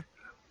cast. little boy?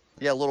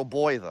 Yeah, little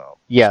boy though.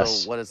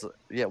 Yes. So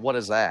what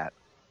is that?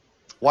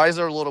 Why is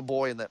there a little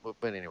boy in that movie?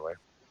 But anyway,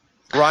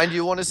 Ryan, do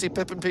you want to see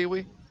Pimpin'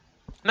 Pee-wee?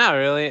 Not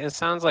really. It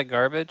sounds like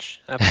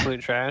garbage.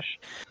 Absolute trash.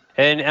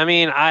 And I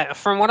mean,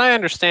 from what I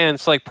understand,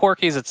 it's like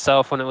Porky's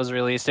itself, when it was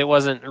released, it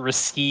wasn't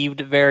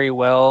received very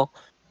well,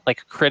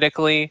 like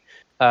critically.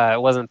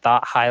 It wasn't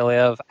thought highly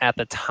of at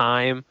the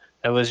time.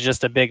 It was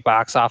just a big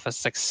box office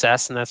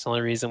success, and that's the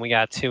only reason we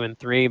got 2 and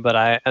 3.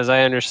 But as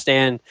I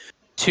understand,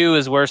 2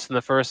 is worse than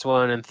the first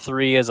one, and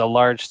 3 is a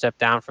large step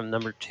down from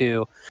number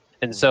 2.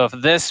 And so if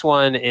this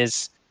one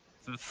is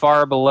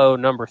far below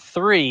number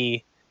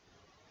 3,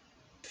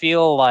 I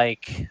feel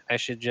like I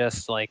should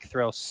just like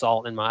throw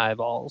salt in my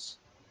eyeballs.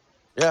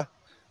 Yeah.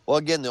 Well,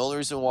 again, the only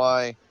reason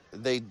why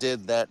they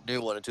did that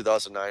new one in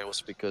 2009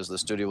 was because the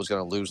studio was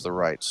going to lose the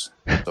rights.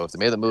 So if they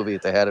made the movie,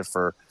 they had it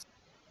for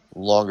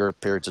longer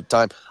periods of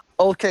time.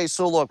 Okay,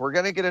 so look, we're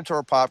going to get into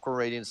our popcorn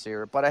ratings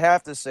here, but I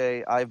have to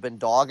say I've been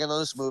dogging on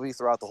this movie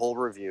throughout the whole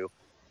review,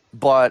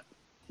 but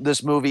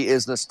this movie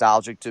is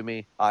nostalgic to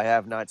me. I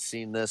have not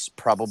seen this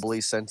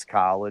probably since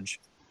college,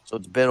 so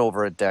it's been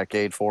over a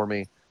decade for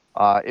me.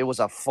 It was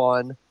a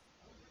fun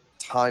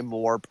time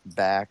warp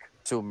back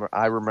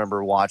I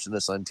remember watching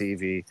this on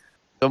TV.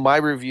 So my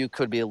review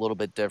could be a little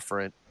bit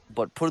different,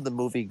 but putting the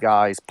Movie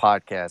Guys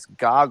podcast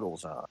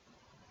goggles on,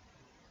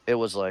 it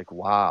was like,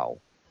 wow.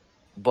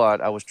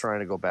 But I was trying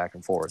to go back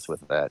and forth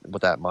with that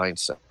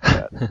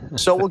mindset.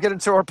 So we'll get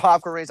into our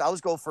popcorn ratings. I'll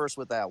just go first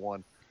with that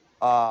one.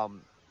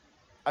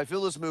 I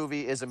feel this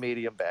movie is a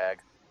medium bag.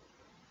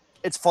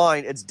 It's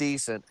fine. It's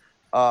decent.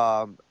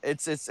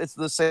 It's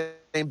the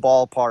same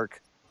ballpark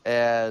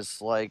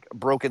as like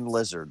Broken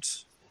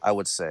Lizards, I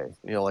would say.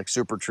 You know, like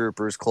Super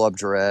Troopers, Club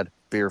Dread,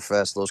 Beer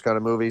Fest, those kind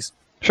of movies.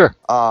 Sure.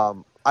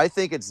 I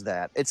think it's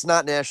that. It's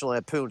not National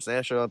Lampoons.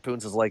 National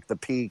Lampoons is like the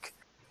peak.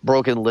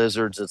 Broken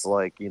Lizards, it's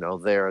like, you know,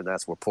 there, and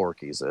that's where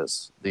Porky's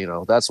is. You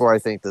know, that's where I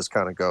think this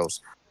kind of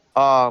goes.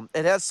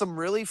 It has some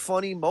really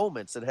funny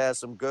moments. It has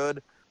some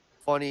good,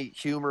 funny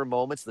humor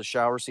moments. The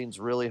shower scene's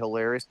really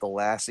hilarious. The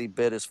Lassie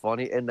bit is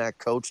funny, and that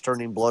coach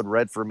turning blood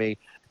red for me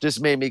just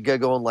made me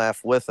giggle and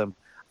laugh with him.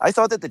 I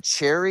thought that the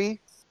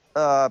cherry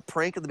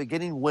prank at the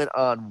beginning went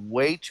on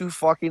way too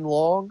fucking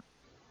long.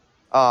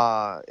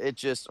 It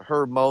just,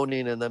 her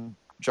moaning and then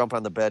jump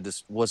on the bed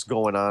just was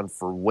going on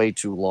for way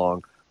too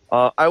long.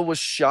 I was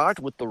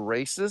shocked with the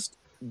racist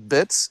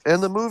bits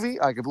in the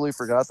movie. I completely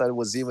forgot that it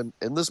was even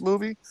in this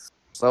movie.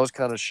 So that was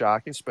kind of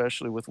shocking,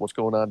 especially with what's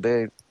going on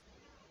today.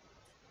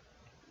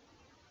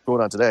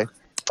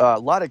 A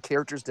lot of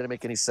characters didn't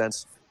make any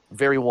sense.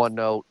 Very one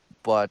note,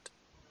 but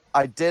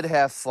I did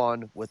have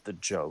fun with the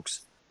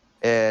jokes,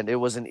 and it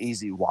was an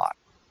easy watch.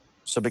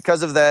 So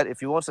because of that,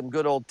 if you want some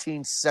good old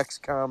teen sex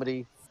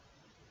comedy,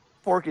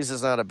 Porky's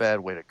is not a bad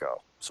way to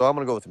go. So I'm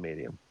going to go with the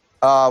medium.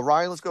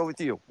 Ryan, let's go with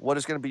you. What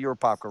is going to be your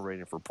popcorn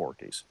rating for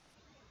Porky's?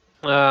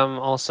 I'm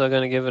also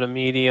going to give it a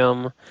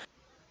medium.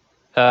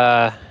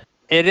 It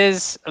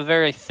is a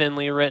very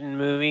thinly written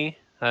movie.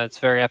 It's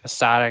very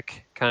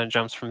episodic, kind of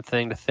jumps from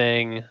thing to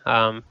thing,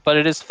 but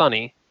it is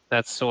funny.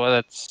 That's one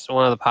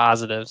of the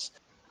positives.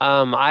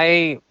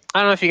 I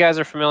don't know if you guys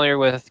are familiar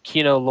with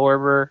Kino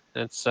Lorber.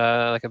 It's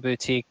like a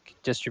boutique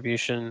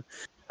distribution,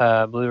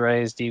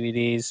 Blu-rays,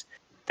 DVDs.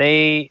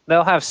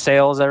 They'll have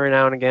sales every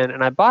now and again,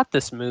 and I bought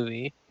this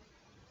movie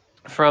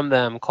from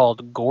them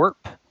called GORP,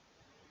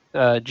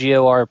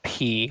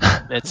 GORP.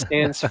 It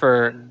stands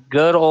for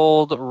Good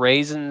Old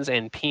Raisins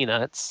and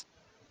Peanuts,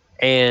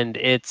 and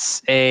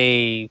it's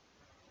from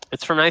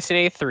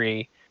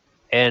 1983,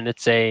 and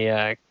it's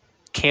a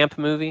camp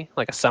movie,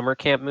 like a summer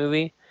camp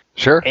movie.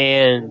 Sure.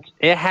 And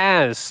it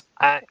has,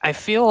 I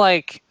feel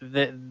like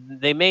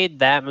they made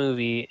that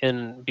movie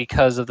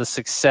because of the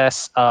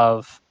success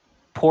of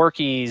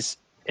Porky's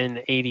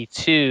in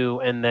 82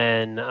 and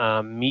then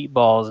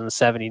Meatballs in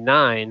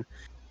 79.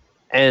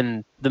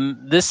 And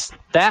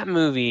that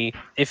movie,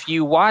 if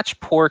you watch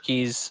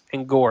Porky's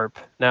and Gorp,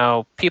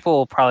 now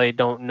people probably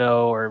don't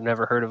know or have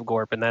never heard of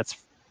Gorp, and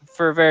that's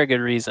for a very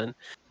good reason.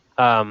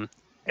 Like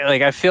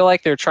I feel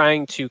like they're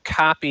trying to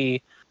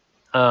copy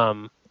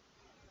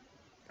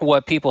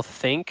what people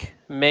think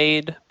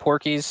made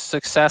Porky's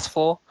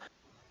successful,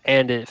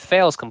 and it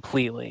fails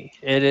completely.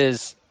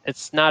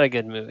 It's not a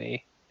good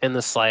movie in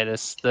the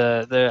slightest.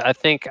 I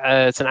think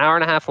it's an hour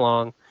and a half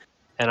long,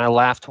 and I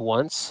laughed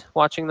once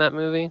watching that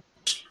movie.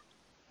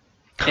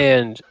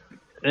 And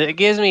it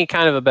gives me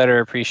kind of a better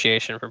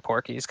appreciation for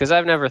Porky's because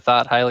I've never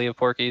thought highly of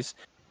Porky's.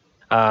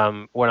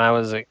 When I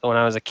was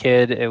a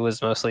kid, it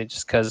was mostly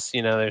just because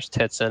there's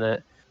tits in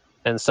it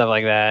and stuff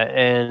like that.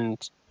 And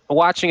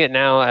watching it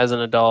now as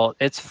an adult,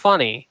 it's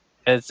funny.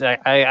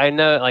 I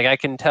know, like I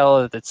can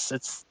tell that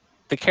it's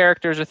the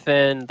characters are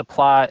thin, the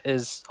plot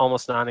is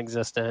almost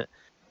non-existent,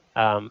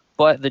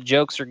 but the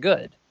jokes are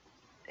good.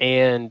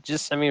 And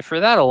just, for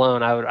that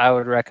alone, I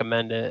would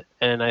recommend it.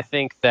 And I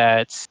think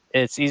that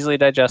it's easily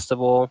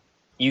digestible.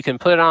 You can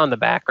put it on in the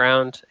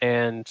background,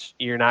 and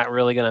you're not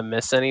really going to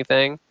miss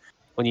anything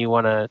when you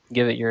want to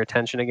give it your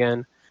attention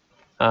again.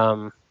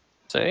 So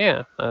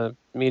yeah,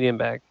 medium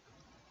bag.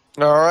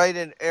 All right,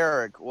 and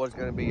Eric, what's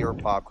going to be your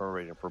popcorn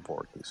rating for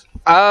Porky's?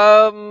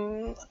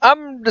 I'm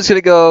just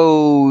gonna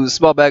go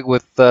small bag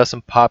with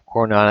some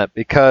popcorn on it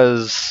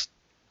because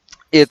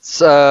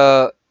it's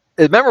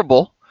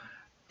memorable.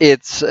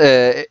 It's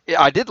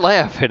I did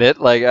laugh at it.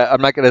 Like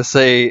I'm not gonna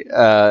say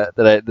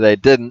that I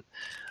didn't,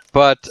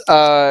 but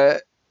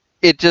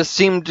it just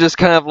seemed just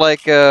kind of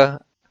like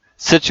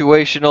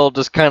situational,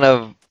 just kind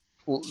of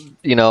I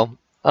don't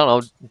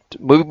know,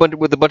 movie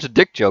with a bunch of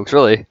dick jokes,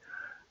 really.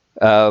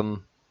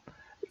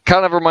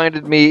 Kind of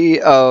reminded me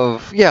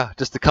of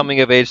just the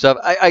coming of age stuff.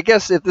 I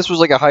guess if this was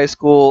like a high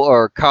school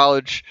or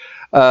college,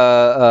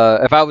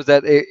 if I was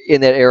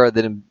in that era,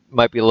 then it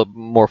might be a little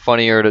more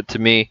funnier to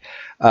me.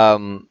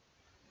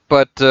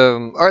 But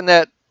other than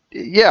that,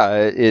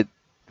 it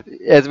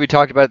as we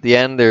talked about at the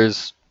end,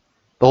 there's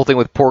the whole thing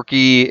with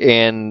Porky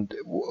and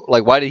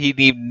like why did he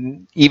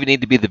even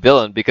need to be the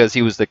villain? Because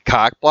he was the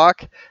cock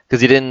block?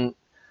 Because he didn't.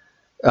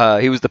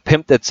 He was the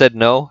pimp that said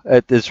no.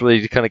 This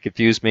really kind of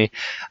confused me.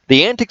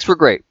 The antics were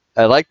great.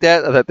 I liked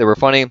that. I thought they were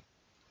funny.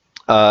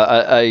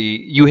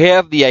 You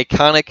have the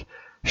iconic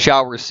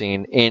shower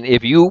scene, and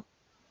if you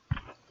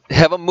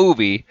have a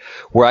movie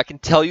where I can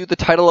tell you the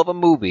title of a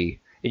movie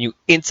and you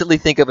instantly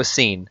think of a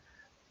scene,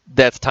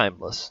 that's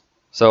timeless.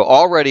 So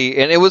already,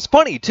 and it was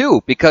funny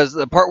too, because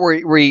the part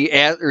where he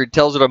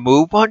tells her to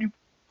move, why don't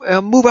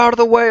you move out of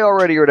the way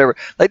already, or whatever.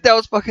 Like, that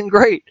was fucking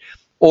great.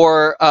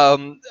 Or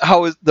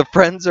the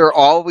friends are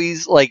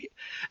always like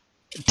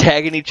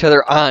tagging each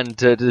other on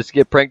to just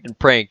get pranked and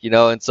prank,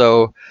 and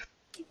so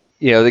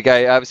the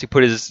guy obviously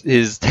put his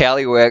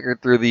tallywhacker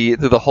through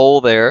the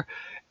hole there,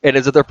 and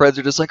his other friends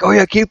are just like, oh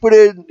yeah, keep it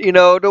in,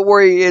 don't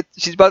worry,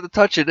 she's about to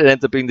touch it, and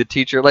ends up being the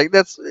teacher. Like,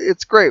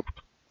 it's great.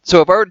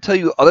 So if I were to tell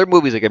you other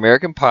movies like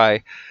American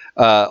Pie,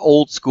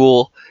 Old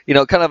School,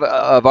 kind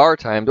of our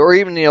times, or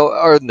even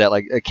other than that,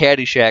 like a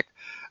Caddyshack,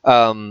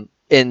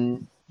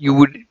 and you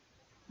would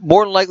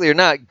more than likely or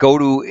not go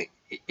to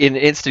an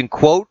instant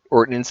quote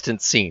or an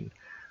instant scene.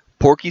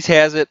 Porky's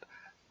has it,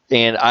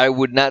 and I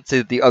would not say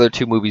that the other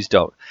two movies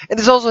don't. And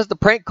this also has the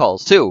prank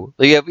calls too.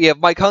 Like, you have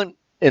Mike Hunt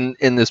in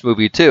this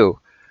movie too.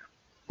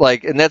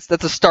 Like, and that's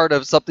the start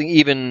of something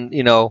even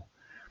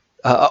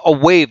a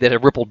wave that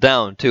had rippled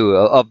down too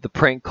of the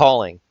prank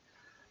calling.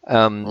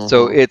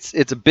 So it's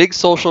a big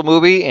social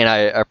movie, and I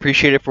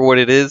appreciate it for what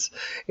it is.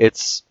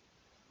 It's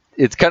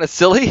kind of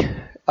silly.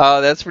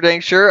 That's for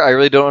dang sure. I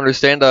really don't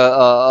understand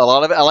a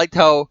lot of it. I liked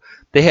how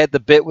they had the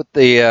bit with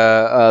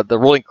the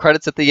rolling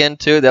credits at the end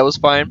too. That was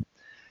fine.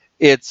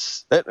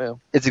 It's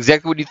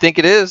exactly what you think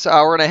it is.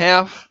 Hour and a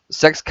half,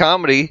 sex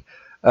comedy.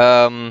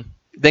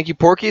 Thank you,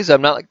 Porky's.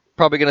 I'm not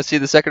probably going to see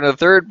the second or the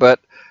third,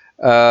 but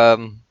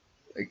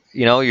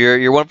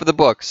you're one for the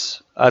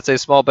books. I'd say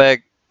small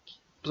bag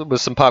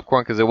with some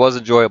popcorn, because it was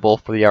enjoyable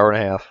for the hour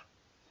and a half.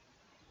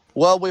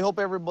 Well, we hope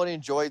everybody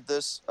enjoyed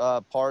this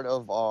part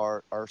of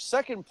our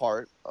second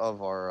part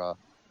of our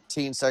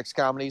teen sex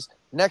comedies.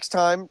 Next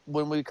time,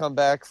 when we come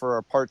back for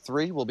our part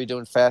 3, we'll be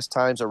doing Fast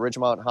Times at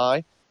Ridgemont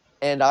High,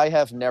 and I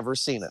have never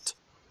seen it.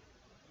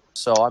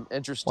 So I'm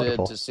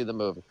interested to see the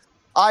movie.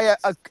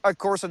 Of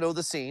course, I know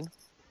the scene.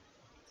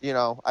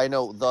 I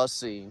know the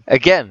scene.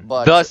 Again,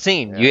 but, the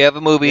scene. Yeah. You have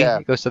a movie,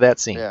 it goes to that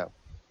scene. Yeah.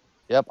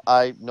 Yep,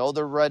 I know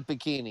the red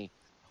bikini.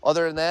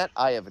 Other than that,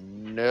 I have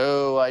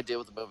no idea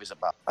what the movie's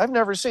about. I've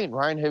never seen.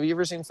 Ryan, have you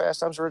ever seen Fast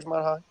Times at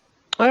Ridgemont High?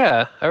 Oh,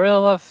 yeah. I really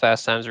love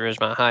Fast Times at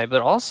Ridgemont High.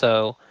 But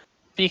also,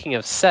 speaking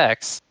of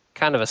sex,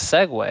 kind of a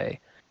segue,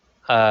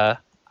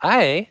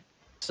 I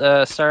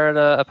started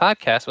a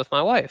podcast with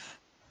my wife.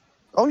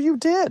 Oh, you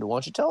did? Why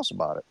don't you tell us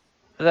about it?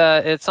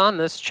 It's on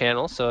this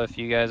channel, so if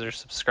you guys are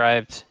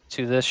subscribed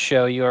to this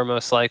show, you are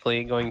most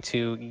likely going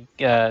to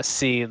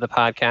see the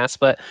podcast.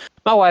 But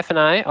my wife and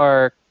I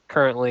are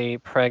currently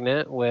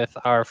pregnant with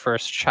our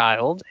first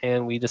child,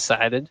 and we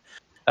decided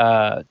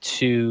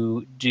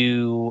to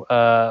do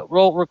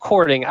role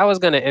recording. I was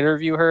going to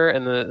interview her,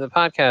 and the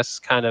podcast is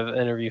kind of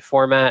interview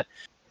format.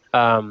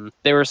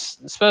 They were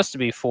supposed to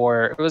be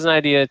it was an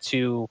idea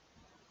to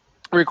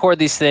record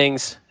these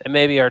things, and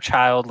maybe our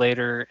child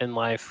later in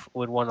life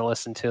would want to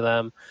listen to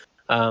them.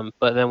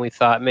 But then we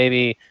thought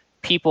maybe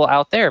people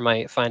out there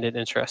might find it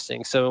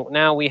interesting. So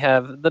now we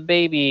have the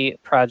Baby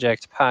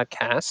Project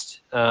podcast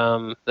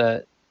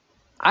that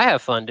I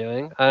have fun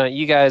doing.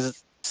 You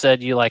guys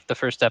said you liked the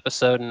first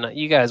episode, and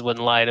you guys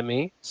wouldn't lie to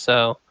me.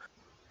 So,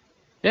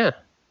 yeah,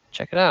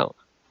 check it out.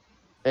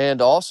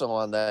 And also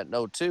on that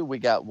note, too, we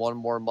got one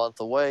more month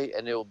away,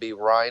 and it will be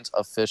Ryan's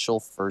official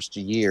first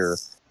year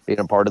being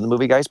a part of the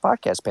Movie Guys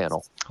podcast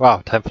panel.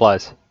 Wow, time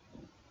flies.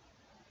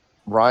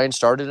 Ryan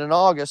started in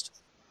August,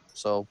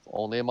 so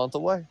only a month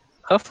away.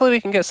 Hopefully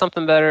we can get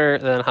something better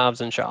than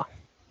Hobbs and Shaw.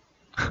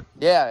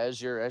 Yeah,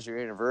 as your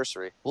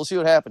anniversary. We'll see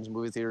what happens in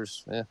movie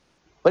theaters. Yeah.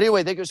 But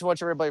anyway, thank you so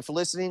much, everybody, for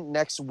listening.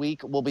 Next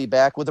week, we'll be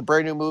back with a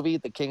brand new movie,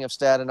 The King of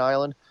Staten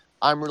Island.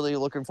 I'm really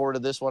looking forward to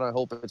this one. I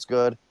hope it's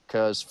good,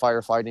 because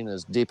firefighting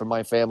is deep in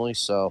my family,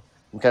 so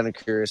I'm kind of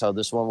curious how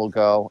this one will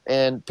go.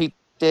 And Pete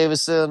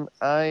Davidson,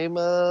 I'm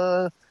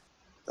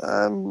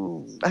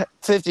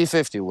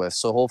 50-50 with,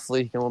 so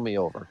hopefully he can win me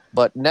over.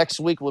 But next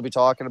week, we'll be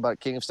talking about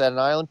King of Staten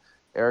Island.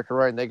 Eric and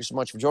Ryan, thank you so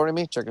much for joining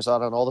me. Check us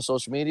out on all the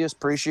social medias.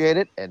 Appreciate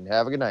it, and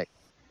have a good night.